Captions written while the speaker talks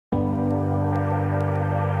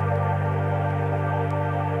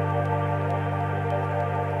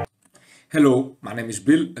Hello, my name is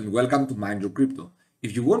Bill and welcome to Mind Your Crypto.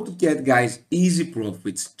 If you want to get guys easy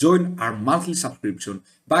profits, join our monthly subscription,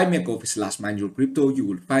 buy me a coffee/Mind Your Crypto. You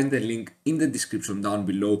will find the link in the description down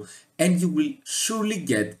below and you will surely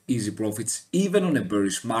get easy profits even on a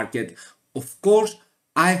bearish market. Of course,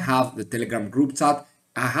 I have the Telegram group chat.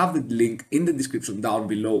 I have the link in the description down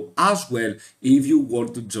below as well if you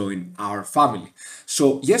want to join our family.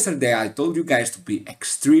 So yesterday I told you guys to be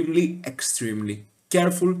extremely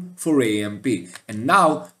careful for AMP, and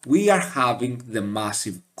now we are having the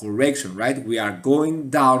massive correction, right? We are going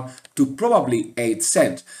down to probably 8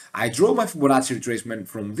 cents. I draw my Fibonacci retracement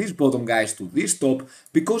from this bottom guys to this top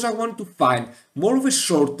because I want to find more of a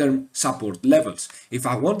short-term support levels. If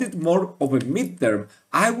I wanted more of a mid-term,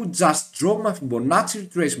 I would just draw my Fibonacci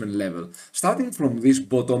retracement level starting from this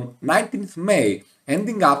bottom 19th May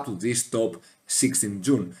ending up to this top 16th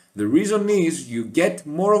June. The reason is you get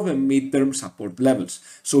more of a mid-term support levels.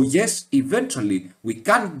 So yes, eventually we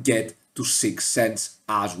can get to 6 cents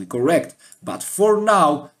as we correct. But for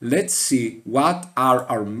now, let's see what are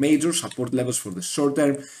our major support levels for the short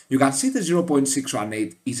term. You can see the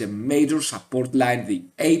 0.618 is a major support line, the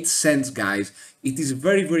 8 cents guys. It is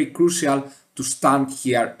very crucial to stand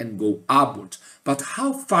here and go upwards. But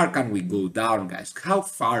how far can we go down, guys? How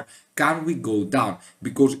far can we go down?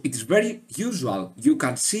 Because it's very usual. You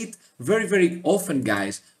can see it very often,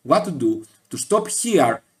 guys, what to do to stop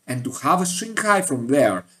here and to have a swing high from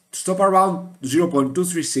there, to stop around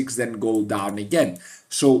 0.236, then go down again.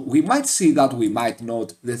 So we might see that, we might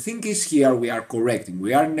not. The thing is here we are correcting.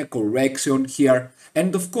 We are in a correction here.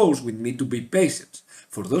 And of course, we need to be patient.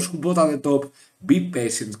 For those who bought at the top, be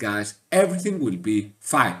patient, guys. Everything will be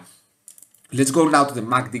fine. Let's go now to the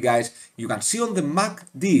MACD, guys. You can see on the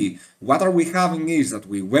MACD, what are we having is that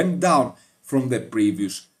we went down from the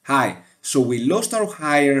previous high. So we lost our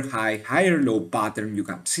higher high, higher low pattern. You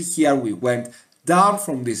can see here we went down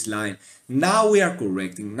from this line. Now we are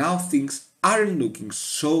correcting. Now things aren't looking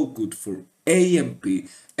so good for AMP.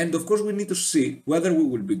 And of course we need to see whether we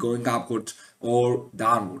will be going upwards or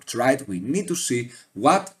downwards, right? We need to see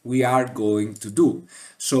what we are going to do.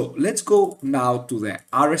 So let's go now to the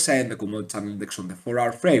RSI and the commodity channel index on the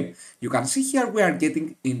 4-hour frame. You can see here we are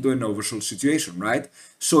getting into an oversold situation, right?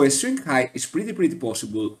 So a swing high is pretty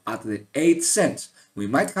possible at the 8 cents. We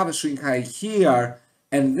might have a swing high here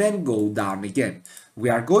and then go down again. We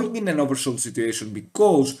are going in an oversold situation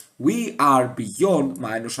because we are beyond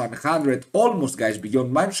minus 100, almost guys,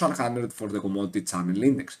 beyond minus 100 for the commodity channel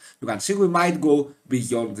index. You can see we might go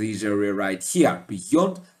beyond this area right here,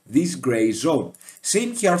 beyond this gray zone.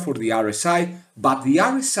 Same here for the RSI, but the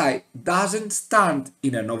RSI doesn't stand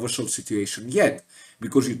in an oversold situation yet,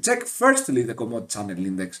 because you check firstly the commodity channel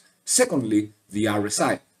index, secondly the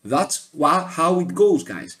RSI. That's how it goes,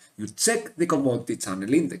 guys. You check the commodity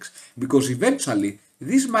channel index, because eventually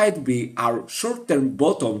this might be our short-term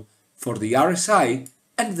bottom for the RSI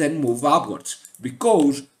and then move upwards,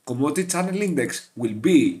 because commodity channel index will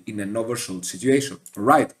be in an oversold situation.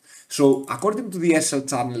 Alright, so according to the SL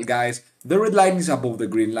channel, guys, the red line is above the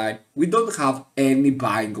green line. We don't have any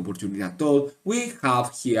buying opportunity at all. We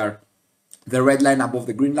have here the red line above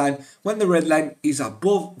the green line. When the red line is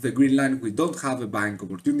above the green line, we don't have a buying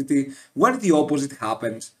opportunity. When the opposite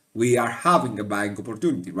happens, we are having a buying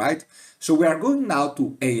opportunity, right? So we are going now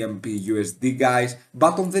to AMP USD, guys,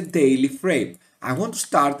 but on the daily frame. I want to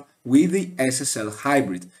start with the SSL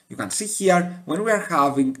hybrid. You can see here when we are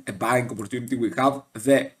having a buying opportunity, we have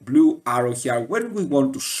the blue arrow here. When we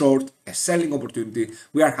want to short a selling opportunity,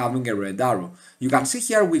 we are having a red arrow. You can see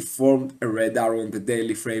here we formed a red arrow on the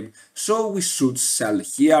daily frame, so we should sell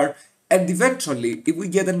here, and eventually if we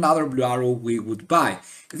get another blue arrow we would buy.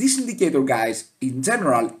 This indicator, guys, in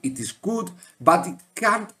general it is good, but it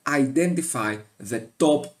can't identify the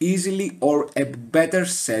top easily or a better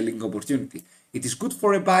selling opportunity. It is good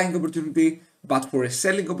for a buying opportunity, but for a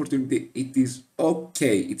selling opportunity, it is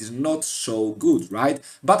okay. It is not so good, right?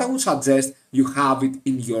 But I would suggest you have it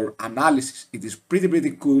in your analysis. It is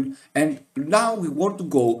pretty cool. And now we want to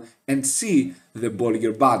go and see the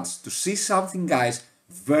Bollinger Bands to see something, guys,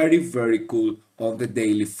 very cool on the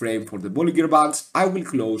daily frame. For the Bollinger Bands, I will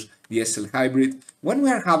close the SL hybrid. When we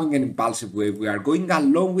are having an impulsive wave, we are going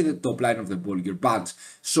along with the top line of the Bollinger Bands.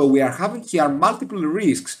 So we are having here multiple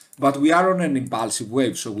risks, but we are on an impulsive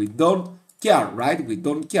wave, so we don't care, right? We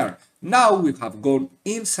don't care. Now we have gone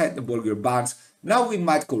inside the Bollinger Bands. Now we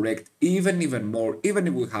might correct even more, even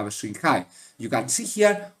if we have a swing high. You can see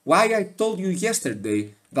here why I told you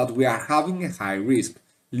yesterday that we are having a high risk.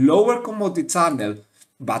 Lower commodity channel,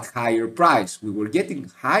 but higher price. We were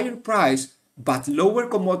getting higher price, but lower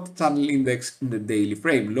commodity channel index in the daily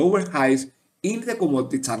frame, lower highs in the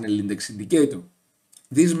commodity channel index indicator.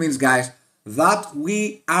 This means, guys, that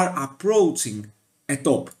we are approaching a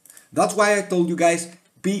top. That's why I told you guys,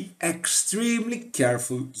 be extremely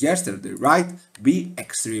careful yesterday, right? Be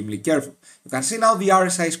extremely careful. You can see now the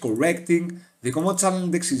RSI is correcting, the commodity channel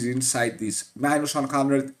index is inside this minus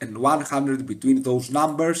 100 and 100 between those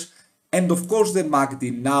numbers. And of course the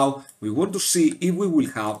MACD now, we want to see if we will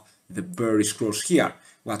have the bearish cross here.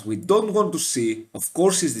 What we don't want to see, of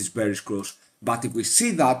course, is this bearish cross. But if we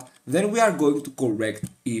see that, then we are going to correct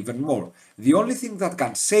even more. The only thing that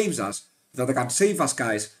can save us,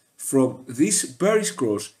 guys, from this bearish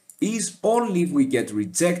cross is only if we get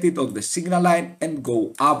rejected on the signal line and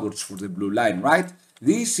go upwards for the blue line, right?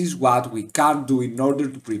 This is what we can do in order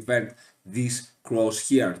to prevent this cross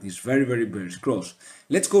here, this very, very bearish cross.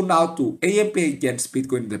 Let's go now to AMP against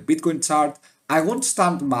Bitcoin, the Bitcoin chart. I won't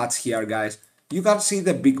stand much here, guys. You can see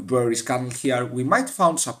the big bearish candle here. We might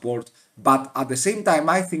find support, but at the same time,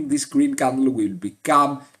 I think this green candle will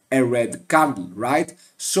become a red candle, right?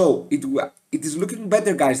 So it is looking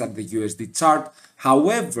better, guys, than the USD chart.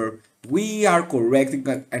 However, we are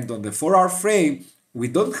correcting, and on the 4-hour frame, we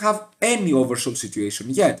don't have any oversold situation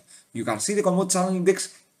yet. You can see the commodity channel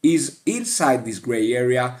index is inside this gray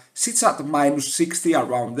area, sits at minus 60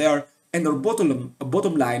 around there, and our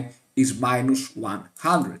bottom line is minus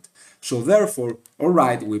 100. So therefore,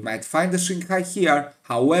 alright, we might find a swing high here.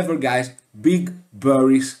 However, guys, big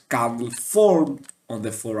bearish candle formed on the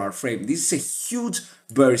 4-hour frame. This is a huge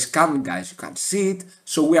bearish candle, guys. You can see it.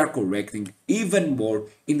 So we are correcting even more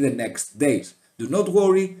in the next days. Do not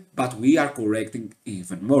worry, but we are correcting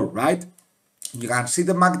even more, right? You can see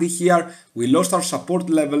the MACD here. We lost our support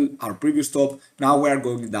level, our previous top. Now we are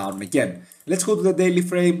going down again. Let's go to the daily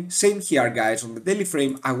frame. Same here, guys. On the daily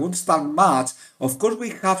frame, I won't stand much. Of course,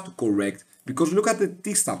 we have to correct because look at the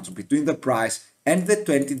distance between the price and the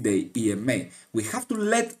 20-day EMA. We have to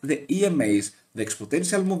let the EMAs, the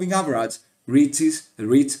exponential moving average, reach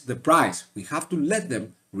the price. We have to let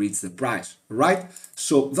them reach the price, right?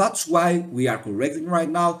 So that's why we are correcting right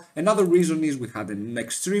now. Another reason is we had an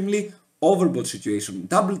extremely overbought situation,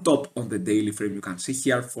 double top on the daily frame. You can see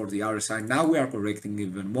here for the RSI. Now we are correcting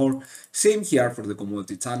even more. Same here for the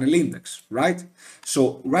commodity channel index, right?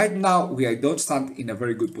 So right now we don't stand in a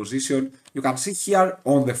very good position. You can see here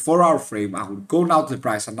on the 4-hour frame. I will go now to the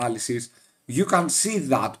price analysis. You can see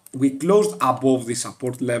that we closed above the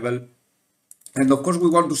support level, and of course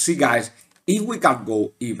we want to see, guys, if we can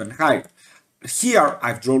go even higher. Here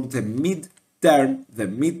I've drawn the midterm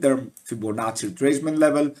Fibonacci retracement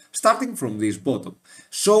level starting from this bottom.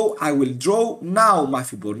 So I will draw now my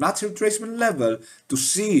Fibonacci retracement level to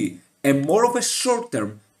see a more of a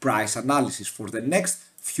short-term price analysis for the next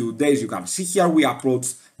few days. You can see here we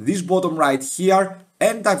approached this bottom right here,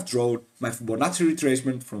 and I've drawn my Fibonacci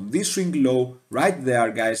retracement from this swing low right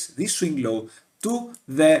there, guys, this swing low to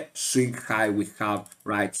the swing high we have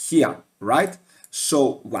right here, right?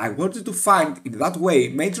 So I wanted to find in that way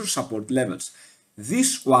major support levels.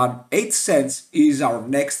 This one, 8 cents, is our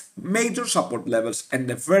next major support levels and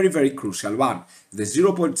a very, very crucial one, the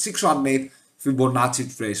 0.618 Fibonacci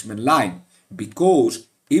retracement line. Because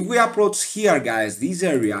if we approach here, guys, this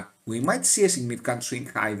area, we might see a significant swing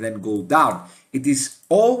high then go down. It is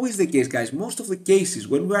always the case, guys, most of the cases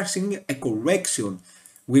when we are seeing a correction,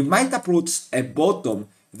 we might approach a bottom,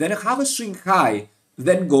 then have a swing high,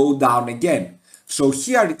 then go down again. So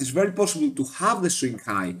here it is very possible to have the swing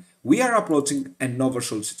high. We are approaching an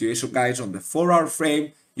oversold situation, guys, on the 4-hour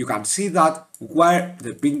frame. You can see that where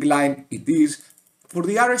the pink line it is. For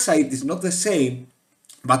the RSI it is not the same,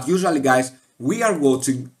 but usually, guys, we are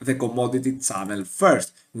watching the commodity channel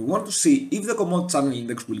first. We want to see if the commodity channel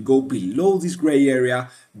index will go below this gray area,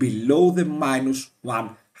 below the minus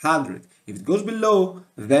 100. If it goes below,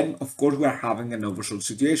 then of course we are having an oversold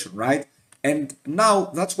situation, right? And now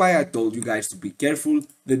that's why I told you guys to be careful.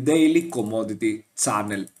 The daily commodity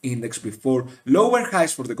channel index before, lower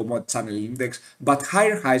highs for the commodity channel index, but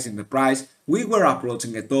higher highs in the price. We were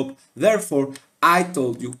approaching a top. Therefore, I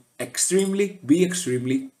told you be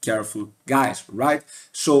extremely careful, guys, right?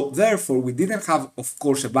 So therefore, we didn't have, of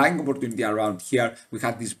course, a buying opportunity around here. We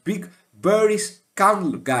had this big bearish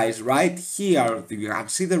candle, guys, right here. You can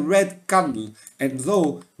see the red candle, and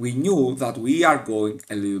though we knew that we are going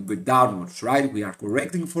a little bit downwards, right? We are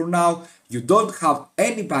correcting for now. You don't have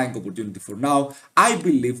any buying opportunity for now. I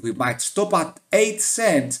believe we might stop at 8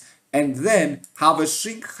 cents and then have a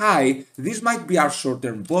swing high. This might be our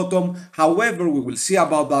short-term bottom. However, we will see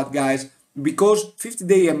about that, guys, because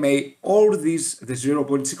 50-day EMA or the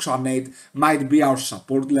 0.618 might be our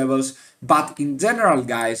support levels. But in general,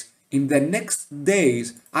 guys, in the next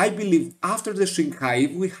days, I believe after the swing high,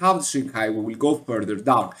 if we have the swing high, we will go further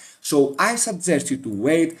down. So I suggest you to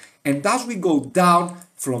wait, and as we go down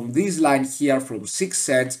from this line here from 6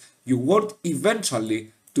 cents, you want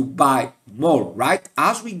eventually to buy more, right?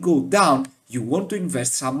 As we go down, you want to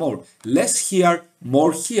invest some more. Less here,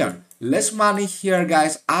 more here. Less money here,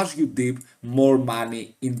 guys, as you dip, more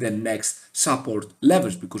money in the next support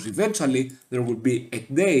levels, because eventually there will be a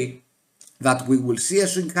day that we will see a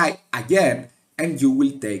swing high again and you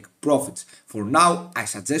will take profits. For now, I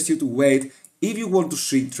suggest you to wait. If you want to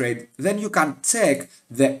swing trade, then you can check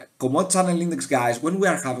the commodity channel index, guys, when we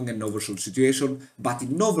are having an oversold situation. But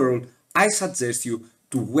in overall, I suggest you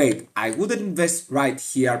to wait. I wouldn't invest right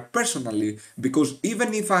here personally, because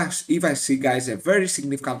even if I see, guys, a very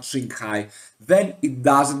significant swing high, then it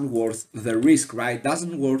doesn't worth the risk, right?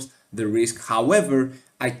 Doesn't worth the risk. However,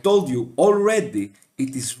 I told you already,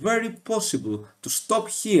 it is very possible to stop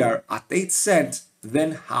here at 8 cents,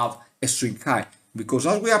 then have a swing high. Because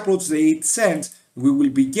as we approach the 8 cents, we will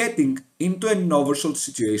be getting into an oversold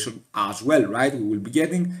situation as well, right? We will be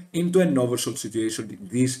getting into an oversold situation in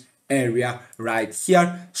this area right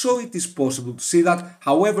here, so it is possible to see that.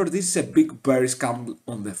 However, this is a big bearish candle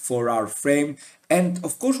on the 4-hour frame, and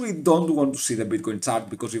of course we don't want to see the Bitcoin chart,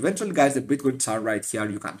 because eventually, guys, the Bitcoin chart right here,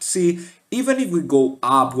 you can see, even if we go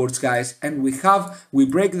upwards, guys, and we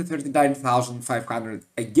break the 39,500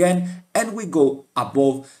 again and we go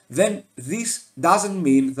above, then this doesn't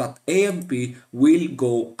mean that AMP will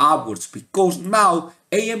go upwards, because now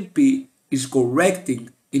AMP is correcting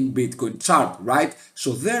in Bitcoin chart, right?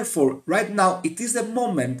 So therefore, right now, it is the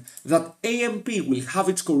moment that AMP will have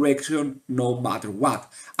its correction no matter what.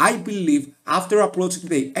 I believe after approaching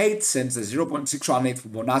the 8 cents, the 0.618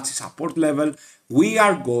 Fibonacci support level, we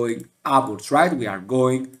are going upwards, right? We are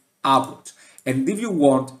going upwards. And if you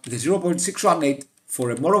want the 0.618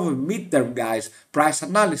 for a more of a midterm, guys, price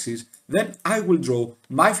analysis, then I will draw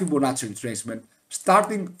my Fibonacci retracement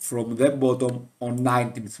starting from the bottom on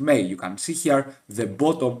 19th May. You can see here the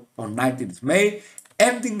bottom on 19th May,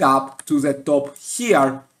 ending up to the top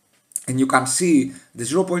here, and you can see the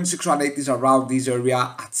 0.618 is around this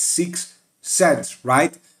area at 6 cents,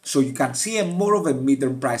 right? So you can see a more of a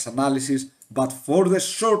midterm price analysis, but for the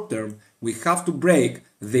short term, we have to break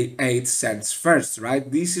the 8 cents first,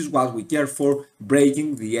 right? This is what we care for,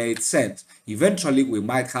 breaking the 8 cents. Eventually, we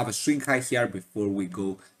might have a swing high here before we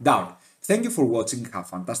go down. Thank you for watching, have a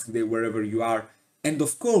fantastic day wherever you are, and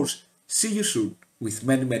of course, see you soon with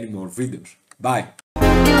many more videos. Bye!